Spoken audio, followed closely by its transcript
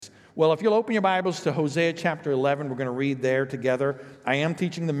Well, if you'll open your Bibles to Hosea chapter 11, we're going to read there together. I am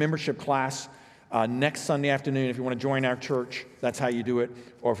teaching the membership class next Sunday afternoon. If you want to join our church, that's how you do it.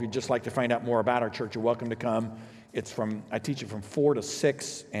 Or if you'd just like to find out more about our church, you're welcome to come. I teach it from 4 to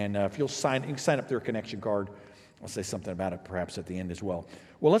 6, and if you can sign up through a connection card. I'll say something about it perhaps at the end as well.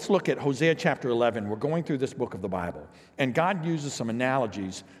 Well, let's look at Hosea chapter 11. We're going through this book of the Bible, and God uses some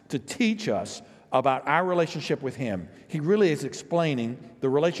analogies to teach us about our relationship with Him. He really is explaining the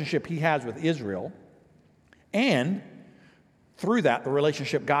relationship He has with Israel, and through that, the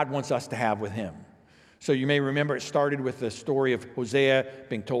relationship God wants us to have with Him. So you may remember it started with the story of Hosea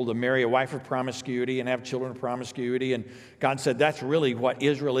being told to marry a wife of promiscuity and have children of promiscuity. And God said, that's really what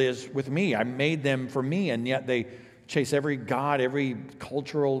Israel is with me. I made them for me, and yet they chase every god, every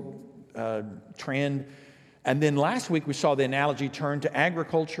cultural trend. And then last week we saw the analogy turn to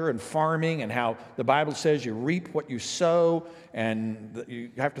agriculture and farming and how the Bible says you reap what you sow, and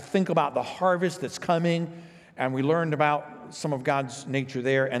you have to think about the harvest that's coming. And we learned about some of God's nature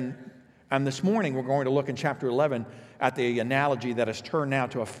there. And this morning, we're going to look in chapter 11 at the analogy that has turned now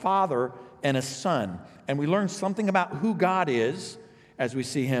to a father and a son. And we learn something about who God is as we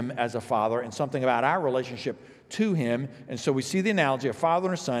see Him as a father, and something about our relationship to Him. And so we see the analogy of father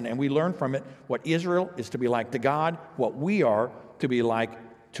and a son, and we learn from it what Israel is to be like to God, what we are to be like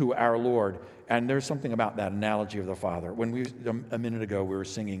to our Lord. And there's something about that analogy of the father. When a minute ago, we were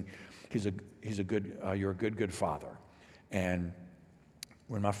singing, you're a good father. And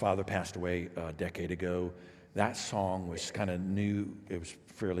when my father passed away a decade ago, that song was kind of new. It was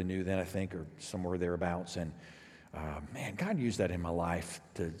fairly new then, I think, or somewhere thereabouts. And man, God used that in my life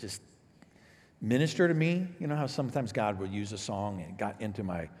to just minister to me. You know how sometimes God would use a song, and it got into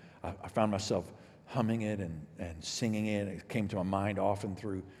I found myself humming it and singing it. It came to my mind often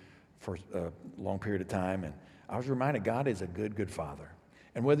for a long period of time. And I was reminded God is a good father.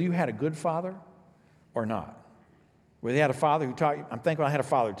 And whether you had a good father or not, whether you had a father who taught you, I'm thankful I had a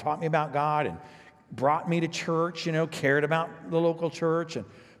father who taught me about God and brought me to church, cared about the local church.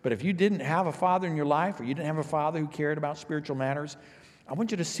 But if you didn't have a father in your life, or you didn't have a father who cared about spiritual matters, I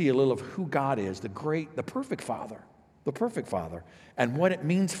want you to see a little of who God is, the perfect father, and what it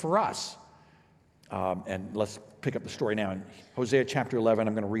means for us. And let's pick up the story now. In Hosea chapter 11,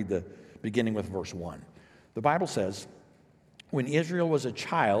 I'm going to read beginning with verse 1. The Bible says, "When Israel was a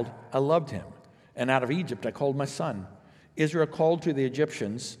child, I loved him, and out of Egypt I called my son. Israel called to the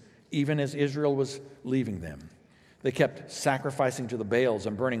Egyptians, even as Israel was leaving them. They kept sacrificing to the Baals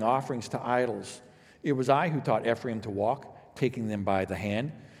and burning offerings to idols. It was I who taught Ephraim to walk, taking them by the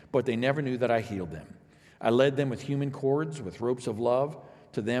hand, but they never knew that I healed them. I led them with human cords, with ropes of love.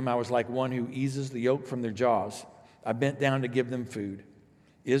 To them I was like one who eases the yoke from their jaws. I bent down to give them food.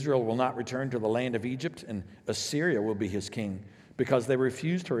 Israel will not return to the land of Egypt, and Assyria will be his king, because they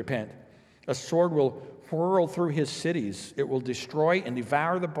refuse to repent. A sword will whirl through his cities. It will destroy and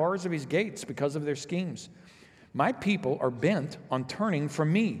devour the bars of his gates because of their schemes. My people are bent on turning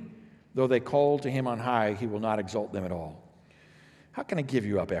from me. Though they call to him on high, he will not exalt them at all. How can I give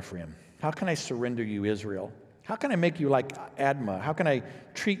you up, Ephraim? How can I surrender you, Israel? How can I make you like Admah? How can I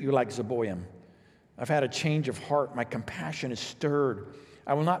treat you like Zeboim? I've had a change of heart. My compassion is stirred.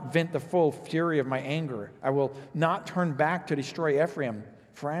 I will not vent the full fury of my anger. I will not turn back to destroy Ephraim.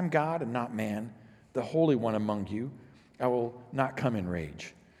 For I am God and not man, the Holy One among you. I will not come in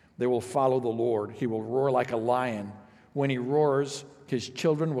rage. They will follow the Lord. He will roar like a lion. When he roars, his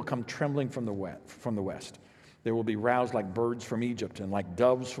children will come trembling from the west. They will be roused like birds from Egypt and like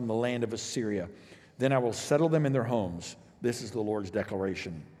doves from the land of Assyria. Then I will settle them in their homes. This is the Lord's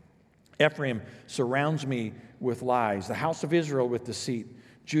declaration. Ephraim surrounds me with lies, the house of Israel with deceit.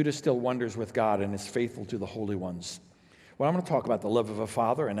 Judah still wanders with God and is faithful to the holy ones. Well, I'm going to talk about the love of a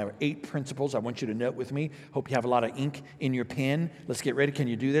father, and there are 8 principles I want you to note with me. Hope you have a lot of ink in your pen. Let's get ready. Can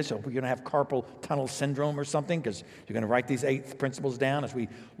you do this? I hope you're going to have carpal tunnel syndrome or something, because you're going to write these 8 principles down as we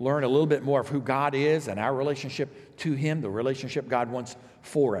learn a little bit more of who God is and our relationship to Him, the relationship God wants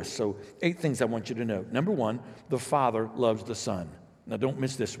for us. So 8 things I want you to know. Number 1, the Father loves the Son. Now, don't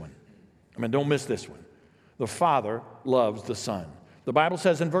miss this one. Don't miss this one. The Father loves the Son. The Bible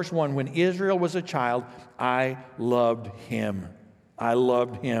says in verse 1, when Israel was a child, I loved him. I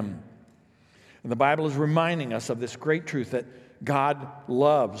loved him. And the Bible is reminding us of this great truth that God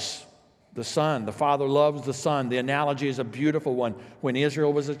loves the Son. The Father loves the Son. The analogy is a beautiful one. When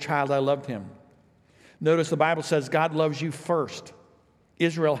Israel was a child, I loved him. Notice the Bible says God loves you first.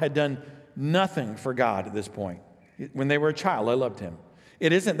 Israel had done nothing for God at this point. When they were a child, I loved him.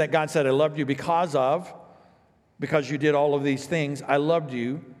 It isn't that God said, I loved you because you did all of these things. I loved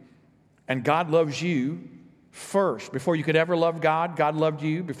you, and God loves you first. Before you could ever love God, God loved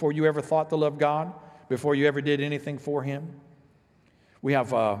you. Before you ever thought to love God, before you ever did anything for Him. We have,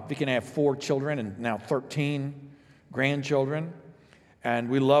 Vicki and I have 4 children and now 13 grandchildren, and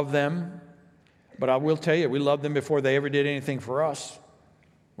we love them. But I will tell you, we loved them before they ever did anything for us.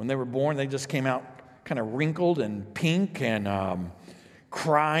 When they were born, they just came out kind of wrinkled and pink and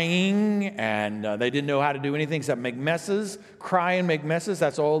crying, and they didn't know how to do anything except make messes, cry and make messes.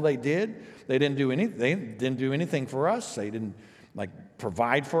 That's all they did. They didn't do anything for us. They didn't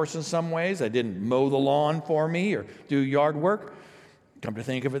provide for us in some ways. They didn't mow the lawn for me or do yard work. Come to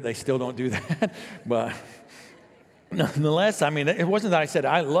think of it, they still don't do that. But nonetheless, it wasn't that I said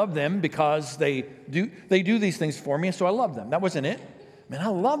I love them because they do these things for me, so I love them. That wasn't it. I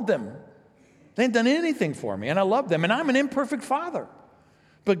loved them. They hadn't done anything for me, and I loved them. And I'm an imperfect father.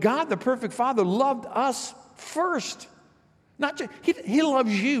 But God, the perfect Father, loved us first. He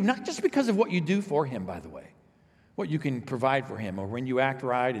loves you, not just because of what you do for Him, by the way, what you can provide for Him, or when you act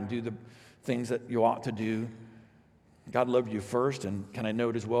right and do the things that you ought to do. God loved you first, and can I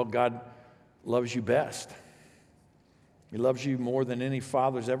note as well, God loves you best. He loves you more than any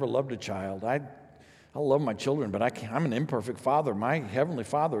father's ever loved a child. I love my children, but I'm an imperfect father. My Heavenly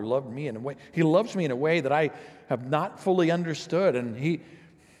Father loved me in a way. He loves me in a way that I have not fully understood, and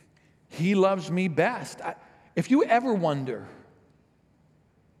He loves me best. If you ever wonder,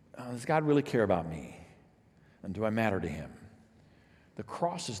 does God really care about me? And do I matter to Him? The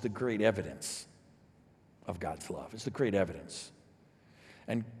cross is the great evidence of God's love. It's the great evidence.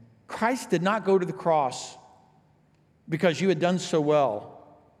 And Christ did not go to the cross because you had done so well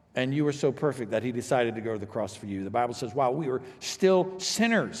and you were so perfect that He decided to go to the cross for you. The Bible says, while we were still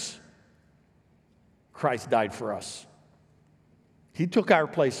sinners, Christ died for us. He took our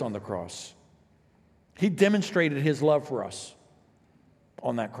place on the cross. He demonstrated His love for us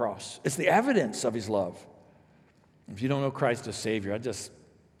on that cross. It's the evidence of His love. If you don't know Christ as Savior, I just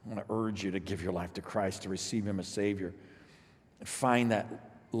want to urge you to give your life to Christ, to receive Him as Savior, and find that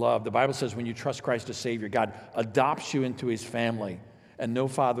love. The Bible says when you trust Christ as Savior, God adopts you into His family, and no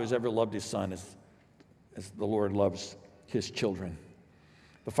father has ever loved his son as the Lord loves His children.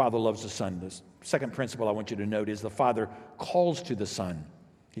 The Father loves the Son. The second principle I want you to note is the Father calls to the Son.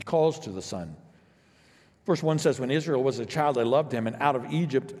 He calls to the Son. Verse 1 says, when Israel was a child, I loved him, and out of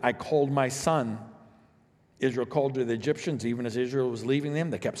Egypt I called my son. Israel called to the Egyptians, even as Israel was leaving them.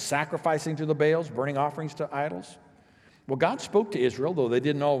 They kept sacrificing to the Baals, burning offerings to idols. Well, God spoke to Israel, though they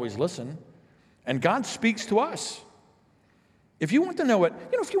didn't always listen. And God speaks to us. If you want to know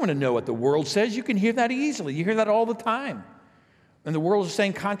what the world says, you can hear that easily. You hear that all the time. And the world is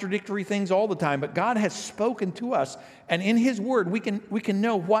saying contradictory things all the time, but God has spoken to us, and in His Word, we can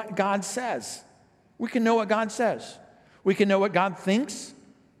know what God says. We can know what God says. We can know what God thinks.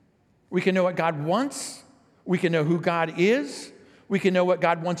 We can know what God wants. We can know who God is. We can know what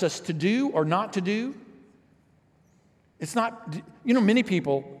God wants us to do or not to do. It's not, many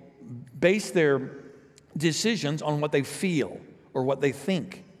people base their decisions on what they feel or what they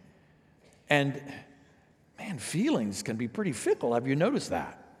think. And man, feelings can be pretty fickle. Have you noticed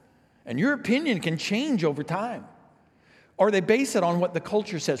that? And your opinion can change over time. Or they base it on what the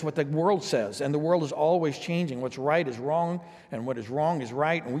culture says, what the world says. And the world is always changing. What's right is wrong, and what is wrong is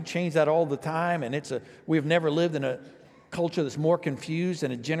right. And we change that all the time. And we've never lived in a culture that's more confused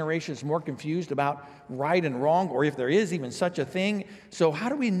and a generation that's more confused about right and wrong, or if there is even such a thing. So how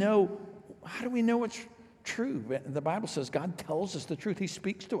do we know what's true? The Bible says God tells us the truth. He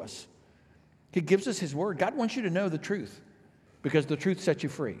speaks to us. He gives us His Word. God wants you to know the truth because the truth sets you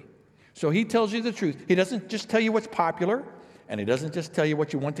free. So He tells you the truth. He doesn't just tell you what's popular, and He doesn't just tell you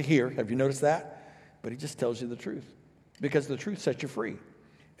what you want to hear. Have you noticed that? But He just tells you the truth because the truth sets you free.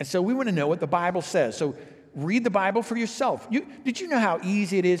 And so we want to know what the Bible says. So read the Bible for yourself. Did you know how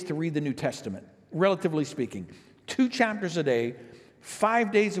easy it is to read the New Testament, relatively speaking? 2 chapters a day,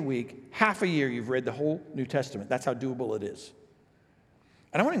 5 days a week, half a year you've read the whole New Testament. That's how doable it is.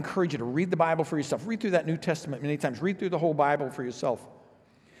 And I want to encourage you to read the Bible for yourself. Read through that New Testament many times. Read through the whole Bible for yourself.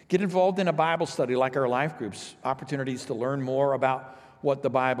 Get involved in a Bible study like our life groups, opportunities to learn more about what the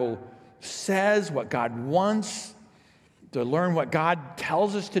Bible says, what God wants, to learn what God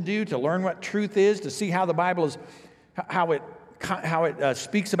tells us to do, to learn what truth is, to see how the Bible is, how it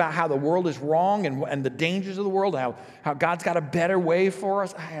speaks about how the world is wrong and the dangers of the world, how God's got a better way for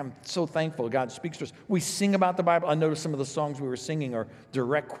us. I am so thankful God speaks to us. We sing about the Bible. I noticed some of the songs we were singing are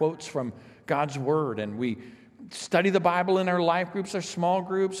direct quotes from God's Word, and we study the Bible in our life groups, our small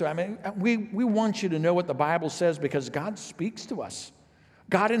groups. We want you to know what the Bible says because God speaks to us.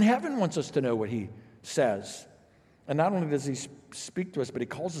 God in heaven wants us to know what He says. And not only does He speak to us, but He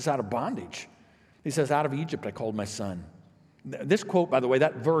calls us out of bondage. He says, out of Egypt I called my son. This quote, by the way,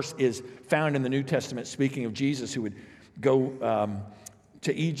 that verse is found in the New Testament, speaking of Jesus who would go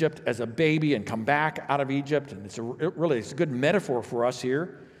to Egypt as a baby and come back out of Egypt. And it's a good metaphor for us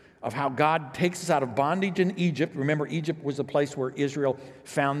here of how God takes us out of bondage in Egypt. Remember, Egypt was the place where Israel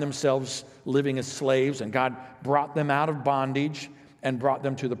found themselves living as slaves, and God brought them out of bondage and brought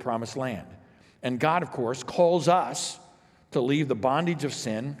them to the promised land. And God, of course, calls us to leave the bondage of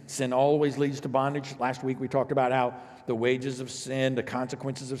sin. Sin always leads to bondage. Last week we talked about how the wages of sin, the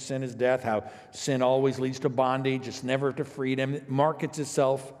consequences of sin is death, how sin always leads to bondage. It's never to freedom. It markets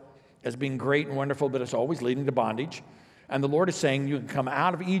itself as being great and wonderful, but it's always leading to bondage. And the Lord is saying you can come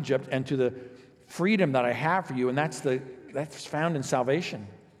out of Egypt and to the freedom that I have for you, and that's found in salvation.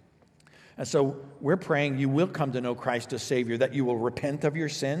 And so we're praying you will come to know Christ as Savior, that you will repent of your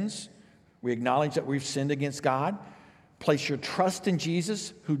sins. We acknowledge that we've sinned against God. Place your trust in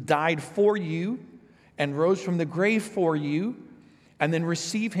Jesus, who died for you and rose from the grave for you, and then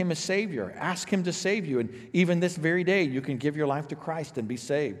receive him as Savior. Ask him to save you. And even this very day, you can give your life to Christ and be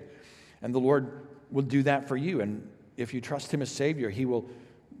saved. And the Lord will do that for you. And if you trust him as Savior, he will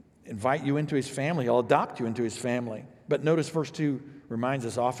invite you into his family. He'll adopt you into his family. But notice verse 2 reminds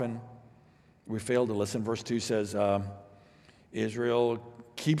us often we fail to listen. Verse 2 says, Israel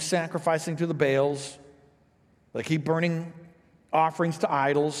keeps sacrificing to the Baals. They keep burning offerings to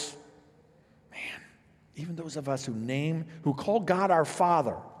idols. Man, even those of us who call God our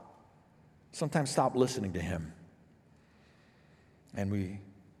Father, sometimes stop listening to him. And we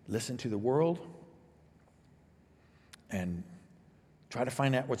listen to the world and try to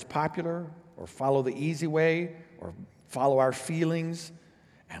find out what's popular, or follow the easy way, or follow our feelings,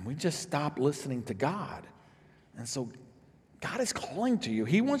 and we just stop listening to God. And so God is calling to you.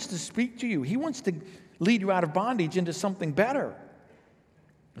 He wants to speak to you. He wants to lead you out of bondage into something better.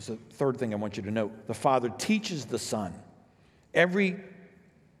 That's the third thing I want you to note. The Father teaches the Son. Every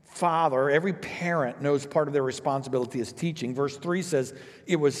father, every parent knows part of their responsibility is teaching. Verse 3 says,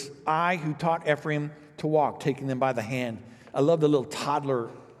 it was I who taught Ephraim to walk, taking them by the hand. I love the little toddler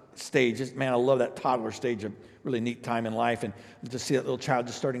stage. Man, I love that toddler stage, a really neat time in life. And to see that little child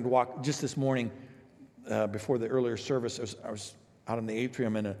just starting to walk. Just this morning, before the earlier service, I was out in the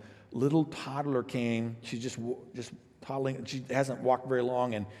atrium, and a little toddler came. She's just toddling. She hasn't walked very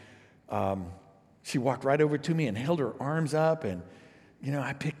long, and she walked right over to me and held her arms up, and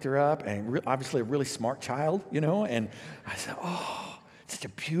I picked her up, and obviously a really smart child, and I said, oh, such a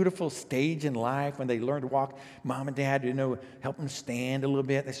beautiful stage in life when they learn to walk. Mom and Dad, help them stand a little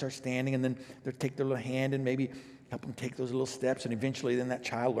bit. They start standing, and then they'll take their little hand and maybe help them take those little steps, and eventually then that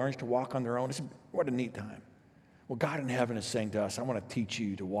child learns to walk on their own. What a neat time. Well, God in heaven is saying to us, I want to teach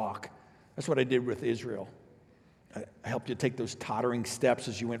you to walk. That's what I did with Israel. I helped you take those tottering steps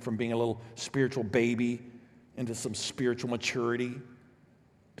as you went from being a little spiritual baby into some spiritual maturity,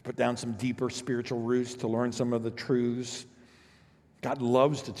 to put down some deeper spiritual roots, to learn some of the truths. God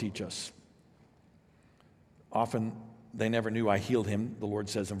loves to teach us. Often they never knew I healed him, the Lord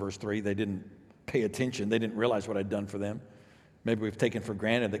says in verse 3. They didn't pay attention. They didn't realize what I'd done for them. Maybe we've taken for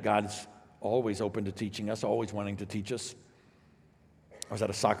granted that God's always open to teaching us, always wanting to teach us. I was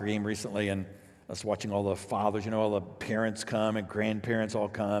at a soccer game recently, and I was watching all the fathers, all the parents come and grandparents all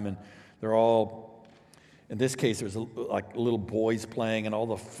come, and they're all, in this case, there's like little boys playing, and all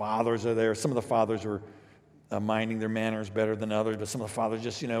the fathers are there. Some of the fathers were minding their manners better than others, but some of the fathers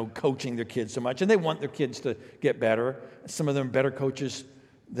just, coaching their kids so much, and they want their kids to get better. Some of them are better coaches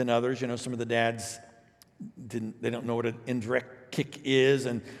than others. Some of the dads they don't know what an indirect kick is,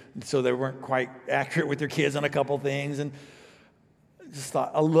 and so they weren't quite accurate with their kids on a couple things. And just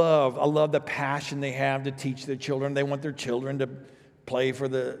thought, I love the passion they have to teach their children. They want their children to play for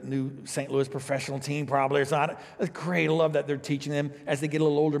the new St. Louis professional team probably or something. It's great. I love that they're teaching them. As they get a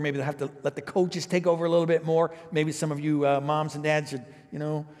little older, maybe they'll have to let the coaches take over a little bit more. Maybe some of you moms and dads should, be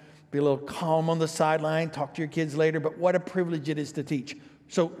a little calm on the sideline, talk to your kids later. But what a privilege it is to teach.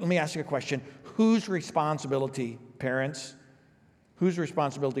 So let me ask you a question. Whose responsibility, parents,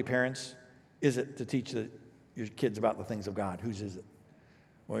 is it to teach your kids about the things of God? Whose is it?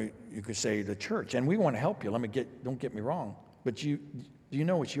 Well, you could say the church, and we want to help you. Don't get me wrong, but do you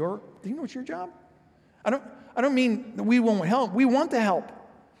know it's your job? I don't mean that we won't help. We want to help.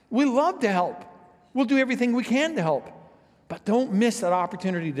 We love to help. We'll do everything we can to help. But don't miss that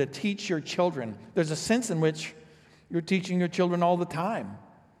opportunity to teach your children. There's a sense in which you're teaching your children all the time,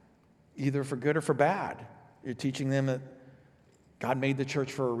 either for good or for bad. You're teaching them that God made the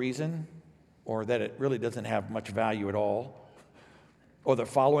church for a reason, or that it really doesn't have much value at all, or that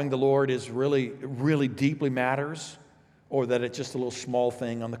following the Lord is really, really deeply matters, or that it's just a little small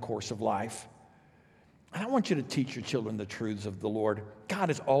thing on the course of life. And I want you to teach your children the truths of the Lord.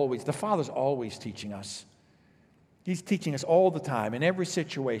 The Father's always teaching us. He's teaching us all the time, in every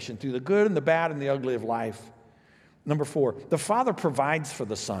situation, through the good and the bad and the ugly of life. Number 4, the Father provides for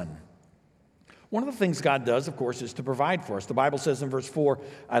the Son. One of the things God does, of course, is to provide for us. The Bible says in verse 4,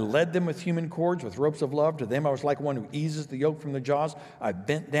 I led them with human cords, with ropes of love. To them I was like one who eases the yoke from their jaws. I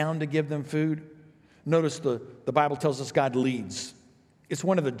bent down to give them food. Notice the Bible tells us God leads. It's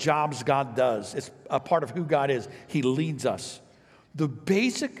one of the jobs God does. It's a part of who God is. He leads us. The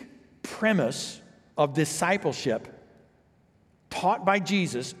basic premise of discipleship taught by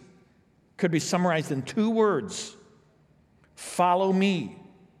Jesus could be summarized in 2 words. Follow me,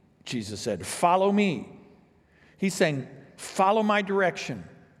 Jesus said. Follow me. He's saying, follow my direction.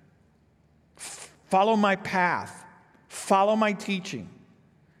 Follow my path. Follow my teaching.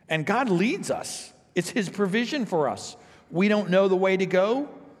 And God leads us. It's his provision for us. We don't know the way to go.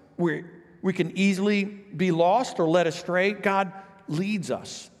 We can easily be lost or led astray. God leads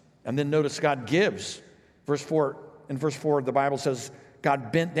us. And then notice God gives. In verse 4, the Bible says,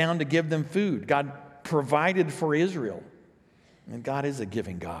 God bent down to give them food. God provided for Israel. And God is a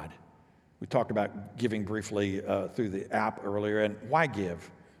giving God. We talked about giving briefly through the app earlier. And why give?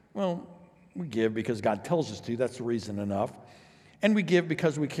 Well, we give because God tells us to. That's reason enough. And we give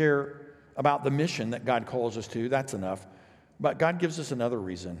because we care about the mission that God calls us to. That's enough. But God gives us another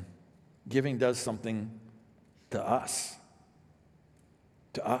reason. Giving does something to us.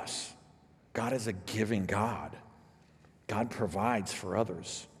 To us. God is a giving God. God provides for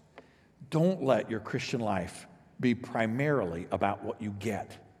others. Don't let your Christian life be primarily about what you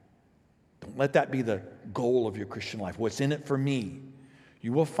get. Don't let that be the goal of your Christian life. What's in it for me?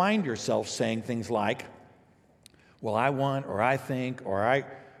 You will find yourself saying things like, well, I want, or I think, or I...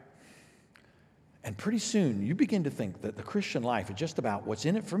 And pretty soon, you begin to think that the Christian life is just about what's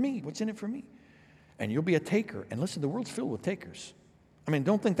in it for me, what's in it for me. And you'll be a taker. And listen, the world's filled with takers. I mean,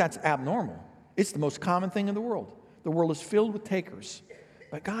 don't think that's abnormal. It's the most common thing in the world. The world is filled with takers.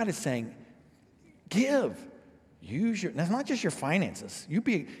 But God is saying, give. That's not just your finances.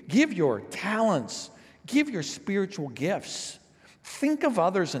 Give your talents. Give your spiritual gifts. Think of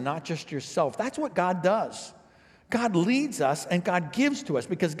others and not just yourself. That's what God does. God leads us and God gives to us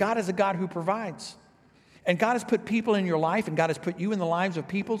because God is a God who provides. And God has put people in your life and God has put you in the lives of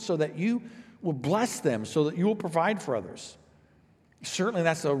people so that you will bless them, so that you will provide for others. Certainly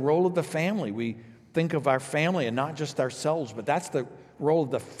that's the role of the family. We think of our family and not just ourselves, but that's the role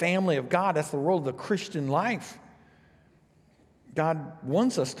of the family of God. That's the role of the Christian life. God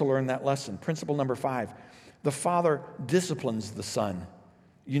wants us to learn that lesson. Principle number 5, the Father disciplines the Son.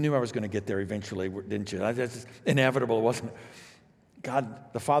 You knew I was going to get there eventually, didn't you? That's inevitable, wasn't it?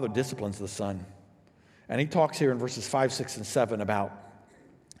 God, the Father disciplines the Son. And he talks here in verses 5, 6, and 7 about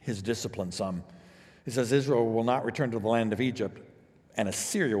his discipline some. He says, Israel will not return to the land of Egypt, and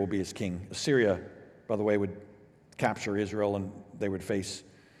Assyria will be his king. Assyria, by the way, would capture Israel, and they would face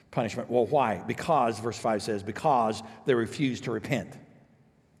punishment. Well, why? Because, verse 5 says, because they refused to repent.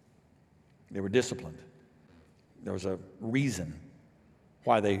 They were disciplined. There was a reason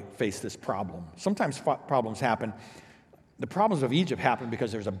why they face this problem. Sometimes problems happen. The problems of Egypt happened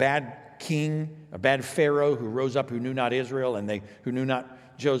because there was a bad king, a bad Pharaoh who rose up who knew not Israel and who knew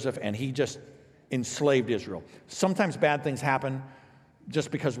not Joseph, and he just enslaved Israel. Sometimes bad things happen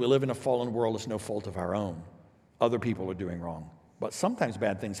just because we live in a fallen world. It's no fault of our own. Other people are doing wrong. But sometimes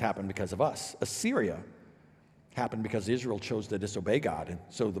bad things happen because of us. Assyria happened because Israel chose to disobey God. And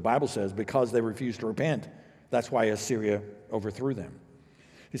so the Bible says because they refused to repent, that's why Assyria overthrew them.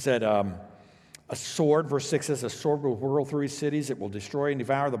 He said, a sword, verse 6 says, a sword will whirl through his cities. It will destroy and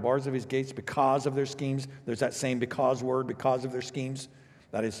devour the bars of his gates because of their schemes. There's that same because word, because of their schemes.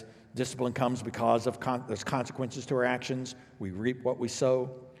 That is, discipline comes because of there's consequences to our actions. We reap what we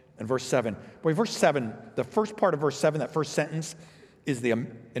sow. And verse 7. Boy, verse 7, the first part of verse 7, that first sentence, is in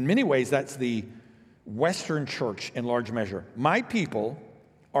many ways, that's the Western church in large measure. My people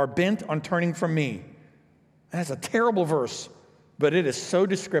are bent on turning from me. That's a terrible verse, but it is so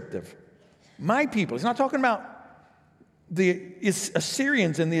descriptive. My people, he's not talking about the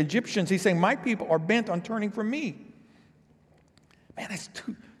Assyrians and the Egyptians. He's saying, my people are bent on turning from me. Man, that's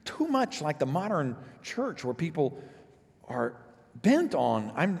too much like the modern church where people are bent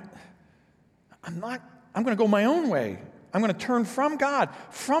on, I'm going to go my own way. I'm going to turn from God,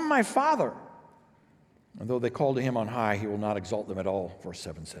 from my Father. And though they call to him on high, he will not exalt them at all, verse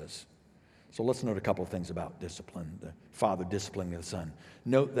 7 says. So let's note a couple of things about discipline, the Father disciplining the Son.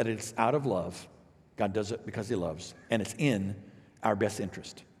 Note that it's out of love. God does it because he loves, and it's in our best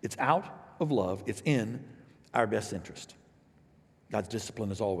interest. It's out of love. It's in our best interest. God's discipline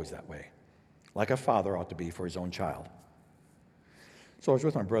is always that way. like a father ought to be for his own child. So I was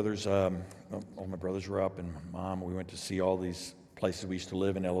with my brothers. All my brothers were up, and my mom. We went to see all these places we used to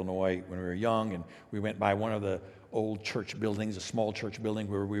live in Illinois when we were young, and we went by one of the old church buildings, a small church building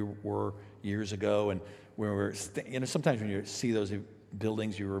where we were years ago, and we were, sometimes when you see those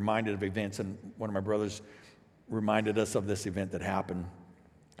buildings, you're reminded of events, and one of my brothers reminded us of this event that happened.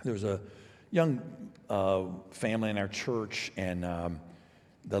 There was a young family in our church, and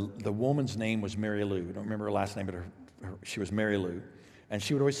the woman's name was Mary Lou. I don't remember her last name, but she was Mary Lou, and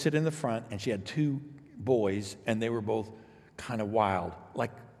she would always sit in the front, and she had two boys, and they were both kind of wild,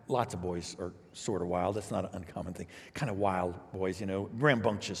 like lots of boys are sort of wild. That's not an uncommon thing. Kind of wild boys,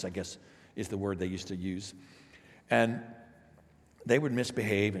 rambunctious, I guess, is the word they used to use. And they would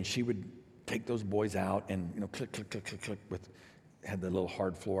misbehave, and she would take those boys out and, click, click, click, click, click, had the little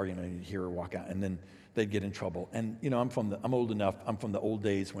hard floor, you'd hear her walk out, and then they'd get in trouble. And, I'm old enough, I'm from the old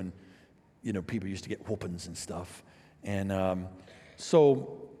days when, people used to get whoopings and stuff. And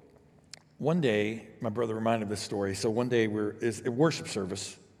so one day, my brother reminded this story. So one day it's a worship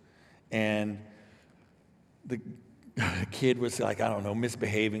service, and the kid was like, I don't know,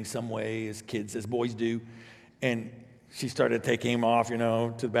 misbehaving some way, as boys do. And she started taking him off,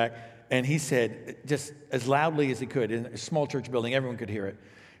 to the back. And he said, just as loudly as he could, in a small church building, everyone could hear it.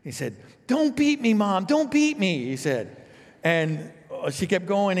 He said, "Don't beat me, Mom, don't beat me," he said. And she kept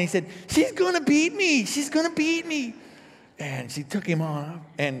going, and he said, "She's going to beat me, she's going to beat me." And she took him on,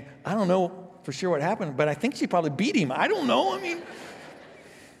 and I don't know for sure what happened, but I think she probably beat him. I don't know,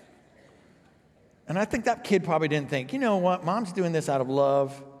 And I think that kid probably didn't think, what, Mom's doing this out of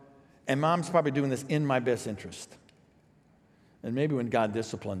love, and Mom's probably doing this in my best interest. And maybe when God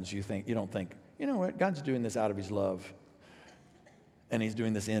disciplines, you don't think, what, God's doing this out of his love, and he's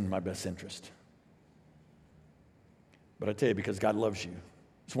doing this in my best interest. But I tell you, because God loves you,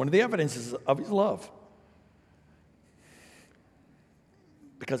 it's one of the evidences of his love.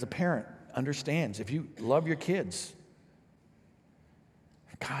 Because a parent understands, if you love your kids,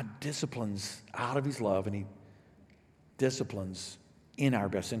 God disciplines out of his love, and he disciplines in our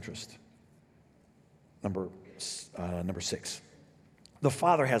best interest. Number 6. The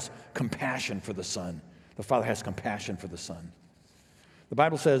Father has compassion for the Son. The Father has compassion for the Son. The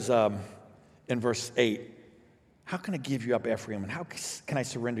Bible says in verse 8, "How can I give you up, Ephraim, and how can I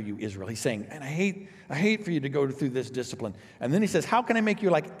surrender you, Israel?" He's saying, and I hate for you to go through this discipline. And then he says, "How can I make you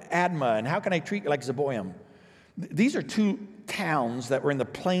like Admah, and how can I treat you like Zeboim?" These are two towns that were in the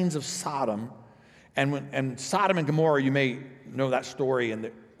plains of Sodom. And Sodom and Gomorrah, you may know that story in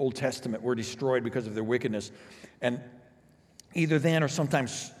the Old Testament, were destroyed because of their wickedness. And either then or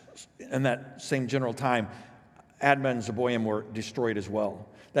sometimes in that same general time, Admah and Zeboim were destroyed as well.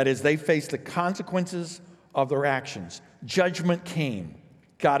 That is, they faced the consequences of their actions. Judgment came.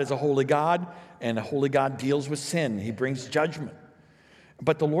 God is a holy God, and a holy God deals with sin. He brings judgment.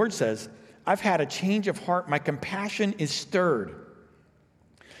 But the Lord says, "I've had a change of heart. My compassion is stirred."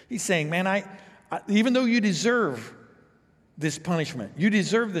 He's saying, man, even though you deserve this punishment, you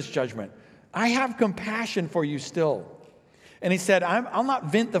deserve this judgment, I have compassion for you still. And he said, I'll not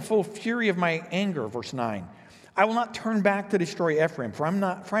vent the full fury of my anger, verse 9. "I will not turn back to destroy Ephraim, for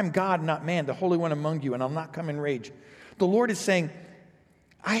I'm God, not man, the Holy One among you, and I'll not come in rage." The Lord is saying,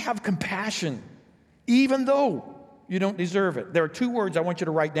 I have compassion, even though you don't deserve it. There are two words I want you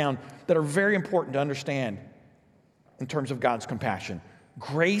to write down that are very important to understand in terms of God's compassion: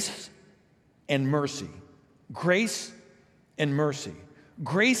 grace and mercy. Grace and mercy.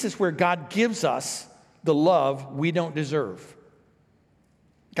 Grace is where God gives us the love we don't deserve.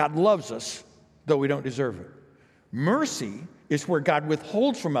 God loves us, though we don't deserve it. Mercy is where God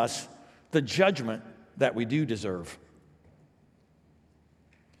withholds from us the judgment that we do deserve.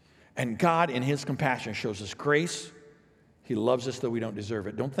 And God, in his compassion, shows us grace. He loves us, though we don't deserve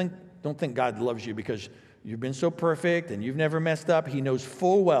it. Don't think God loves you because you've been so perfect and you've never messed up. He knows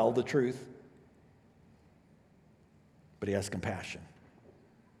full well the truth. But he has compassion.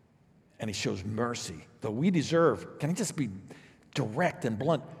 And he shows mercy, though we deserve. Can I just be direct and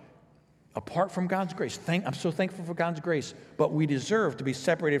blunt? Apart from God's grace, I'm so thankful for God's grace, but we deserve to be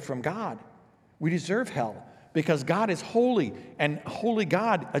separated from God. We deserve hell because God is holy, and holy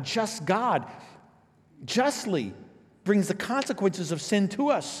God, a just God, justly brings the consequences of sin to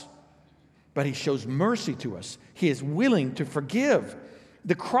us. But he shows mercy to us. He is willing to forgive.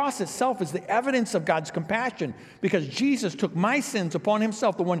 The cross itself is the evidence of God's compassion because Jesus took my sins upon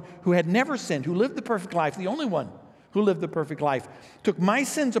himself, the one who had never sinned, who lived the perfect life, the only one who lived the perfect life, took my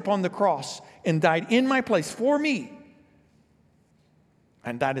sins upon the cross and died in my place for me.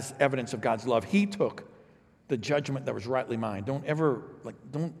 And that is evidence of God's love. He took the judgment that was rightly mine. Don't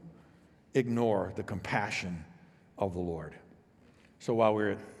ignore the compassion of the Lord. So while we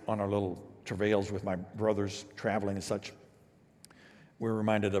were on our little travails with my brothers traveling and such, I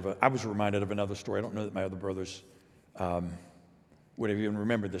was reminded of another story. I don't know that my other brothers would have even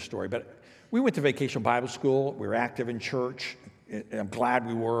remembered this story, but we went to Vacation Bible School. We were active in church. I'm glad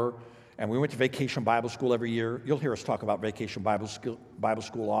we were. And we went to Vacation Bible School every year. You'll hear us talk about Vacation Bible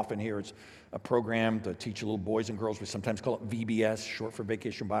School often here. It's a program to teach little boys and girls. We sometimes call it VBS, short for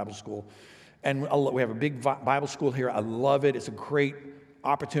Vacation Bible School. And we have a big Bible school here. I love it. It's a great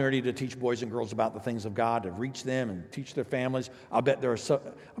opportunity to teach boys and girls about the things of God, to reach them and teach their families. I bet there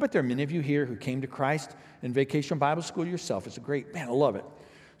are many of you here who came to Christ in Vacation Bible School yourself. It's a great, man, I love it.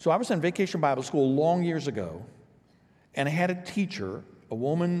 So I was in Vacation Bible School long years ago, and I had a teacher, a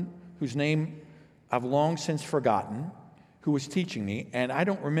woman whose name I've long since forgotten, who was teaching me, and I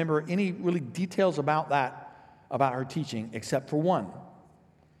don't remember any really details about her teaching, except for one.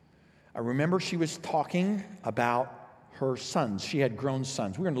 I remember she was talking about her sons. She had grown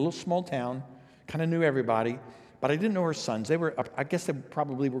sons. We were in a little small town, kind of knew everybody, but I didn't know her sons. I guess they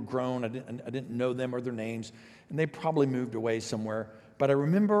probably were grown. I didn't know them or their names, and they probably moved away somewhere. But I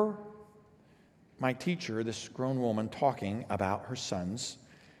remember my teacher, this grown woman, talking about her sons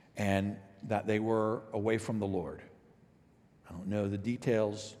and that they were away from the Lord. I don't know the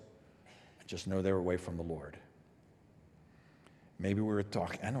details. I just know they were away from the Lord. Maybe we were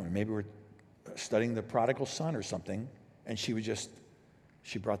talking, I don't know, maybe we were studying the prodigal son or something, and she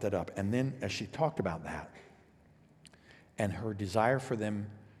brought that up. And then as she talked about that and her desire for them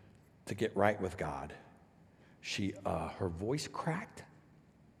to get right with God, her voice cracked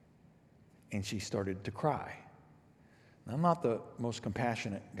and she started to cry. Now, I'm not the most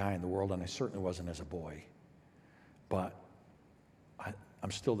compassionate guy in the world, and I certainly wasn't as a boy. But I'm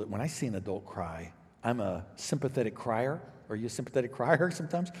still, when I see an adult cry, I'm a sympathetic crier. Are you a sympathetic crier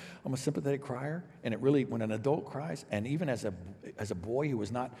sometimes? I'm a sympathetic crier. And it really, when an adult cries, and even as a boy who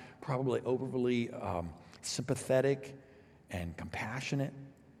was not probably overly sympathetic and compassionate,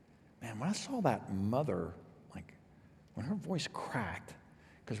 man, when I saw that mother, like, when her voice cracked,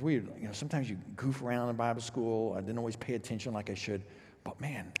 because sometimes you goof around in Bible school. I didn't always pay attention like I should. But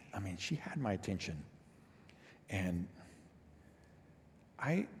man, I mean, she had my attention. And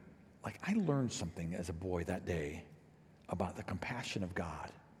I learned something as a boy that day about the compassion of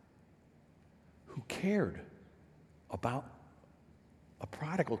God, who cared about a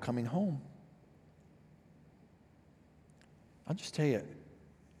prodigal coming home. I'll just tell you,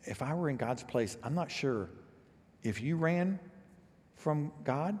 if I were in God's place, I'm not sure if you ran from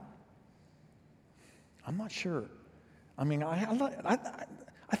God, I'm not sure. I mean, I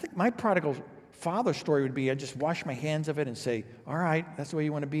think my prodigal father story would be I'd just wash my hands of it and say, all right, that's the way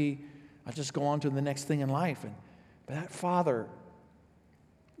you want to be. I'll just go on to the next thing in life. But that father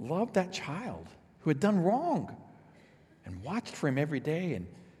loved that child who had done wrong and watched for him every day and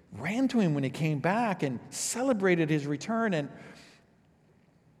ran to him when he came back and celebrated his return. And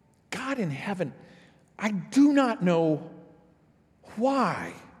God in heaven, I do not know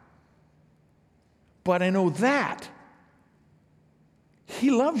why, but I know that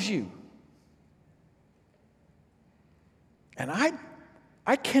He loves you. And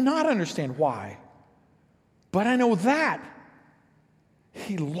I cannot understand why, but I know that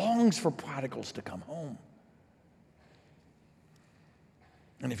He longs for prodigals to come home.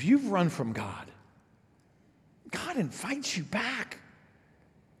 And if you've run from God, God invites you back.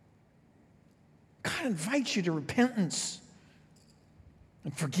 God invites you to repentance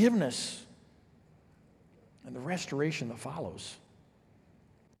and forgiveness and the restoration that follows.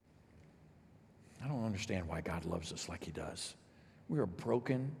 I don't understand why God loves us like He does. We are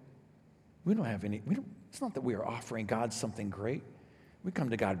broken. We don't have any, it's not that we are offering God something great. We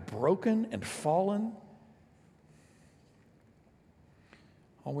come to God broken and fallen.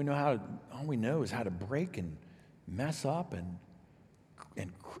 All we know is how to break and mess up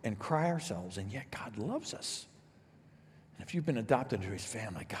and cry ourselves, and yet God loves us. And if you've been adopted into His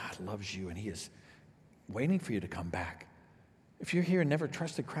family, God loves you, and He is waiting for you to come back. If you're here and never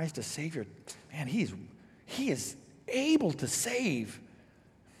trusted Christ as Savior, man, He is able to save.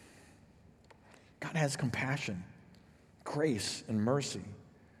 God has compassion, grace, and mercy.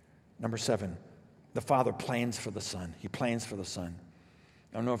 Number 7, the Father plans for the Son. He plans for the Son.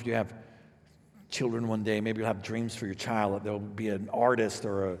 I don't know if you have children one day, maybe you'll have dreams for your child that they'll be an artist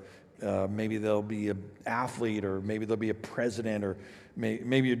or maybe they'll be an athlete, or maybe they'll be a president, or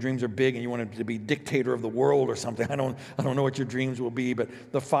maybe your dreams are big and you want them to be dictator of the world or something. I don't know what your dreams will be, but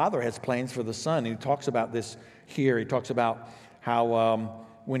the Father has plans for the Son. He talks about this here. He talks about how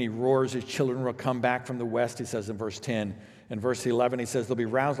when He roars, His children will come back from the west, He says in verse 10, In verse 11, he says, they'll be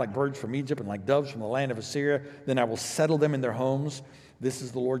roused like birds from Egypt and like doves from the land of Assyria. Then I will settle them in their homes. This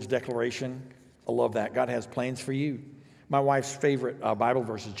is the Lord's declaration. I love that. God has plans for you. My wife's favorite Bible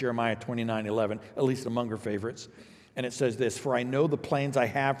verse is Jeremiah 29:11, at least among her favorites. And it says this, for I know the plans I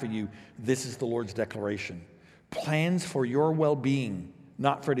have for you. This is the Lord's declaration. Plans for your well-being,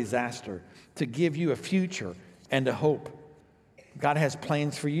 not for disaster, to give you a future and a hope. God has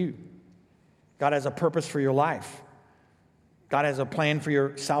plans for you. God has a purpose for your life. God has a plan for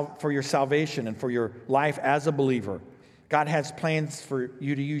your salvation and for your life as a believer. God has plans for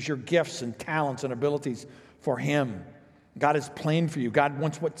you to use your gifts and talents and abilities for Him. God has planned for you. God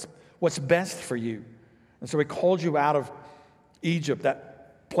wants what's best for you. And so He called you out of Egypt,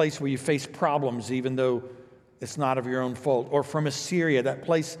 that place where you face problems even though it's not of your own fault. Or from Assyria, that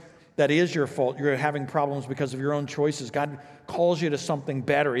place that is your fault. You're having problems because of your own choices. God calls you to something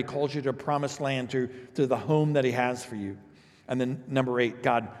better. He calls you to a promised land, to the home that He has for you. And then number 8,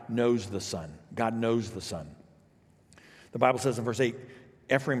 God knows the Son. God knows the Son. The Bible says in verse 8,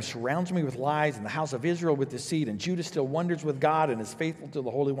 Ephraim surrounds me with lies, and the house of Israel with deceit, and Judah still wanders with God and is faithful to the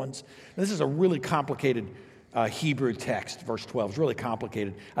holy ones. And this is a really complicated Hebrew text, verse 12. It's really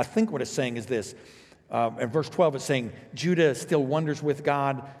complicated. I think what it's saying is this. In verse 12, it's saying Judah still wanders with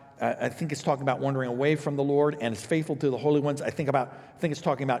God. I think it's talking about wandering away from the Lord and is faithful to the holy ones. I think it's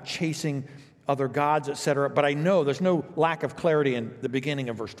talking about chasing other gods, etc. But I know there's no lack of clarity in the beginning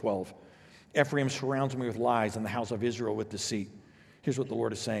of verse 12. Ephraim surrounds me with lies, and the house of Israel with deceit. Here's what the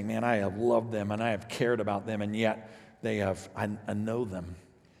Lord is saying, man, I have loved them and I have cared about them, and yet I know them,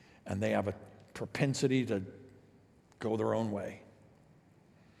 and they have a propensity to go their own way.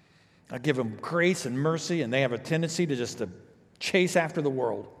 I give them grace and mercy, and they have a tendency to chase after the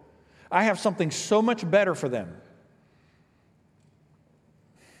world. I have something so much better for them.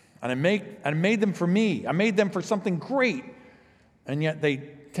 And I made them for me. I made them for something great. And yet they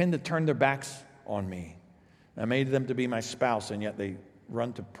tend to turn their backs on me. I made them to be my spouse, and yet they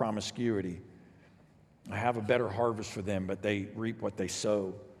run to promiscuity. I have a better harvest for them, but they reap what they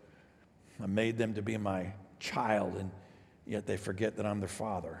sow. I made them to be my child, and yet they forget that I'm their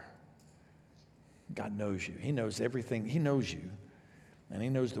father. God knows you. He knows everything. He knows you. And He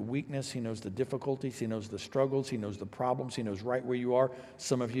knows the weakness. He knows the difficulties. He knows the struggles. He knows the problems. He knows right where you are.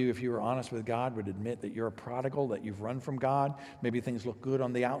 Some of you, if you were honest with God, would admit that you're a prodigal, that you've run from God. Maybe things look good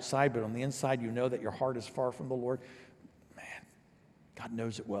on the outside, but on the inside you know that your heart is far from the Lord. Man, God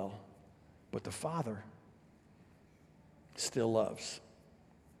knows it well. But the Father still loves.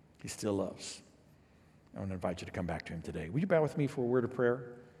 He still loves. I want to invite you to come back to Him today. Would you bow with me for a word of prayer?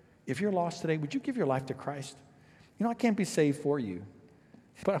 If you're lost today, would you give your life to Christ? You know, I can't be saved for you.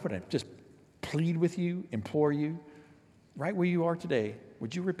 But I want to just plead with you, implore you, right where you are today,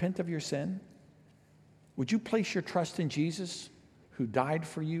 would you repent of your sin? Would you place your trust in Jesus, who died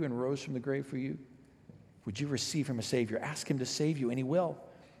for you and rose from the grave for you? Would you receive Him as Savior? Ask Him to save you, and He will.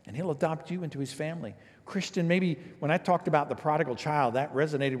 And He'll adopt you into His family. Christian, maybe when I talked about the prodigal child, that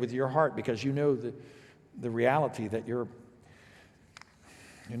resonated with your heart because you know the reality that you're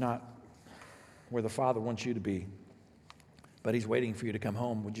not where the Father wants you to be. But He's waiting for you to come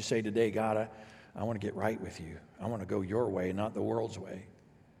home. Would you say today, God, I want to get right with you. I want to go your way, not the world's way.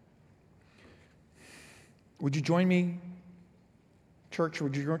 Would you join me, church?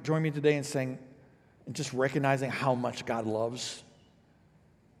 Would you join me today in saying, and just recognizing how much God loves?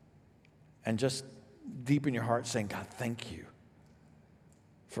 And just deep in your heart saying, God, thank you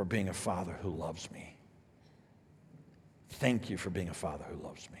for being a Father who loves me. Thank you for being a Father who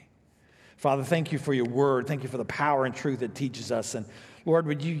loves me. Father, thank you for your word. Thank you for the power and truth it teaches us. And Lord,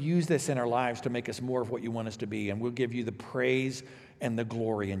 would you use this in our lives to make us more of what you want us to be? And we'll give you the praise and the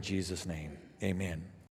glory in Jesus' name. Amen.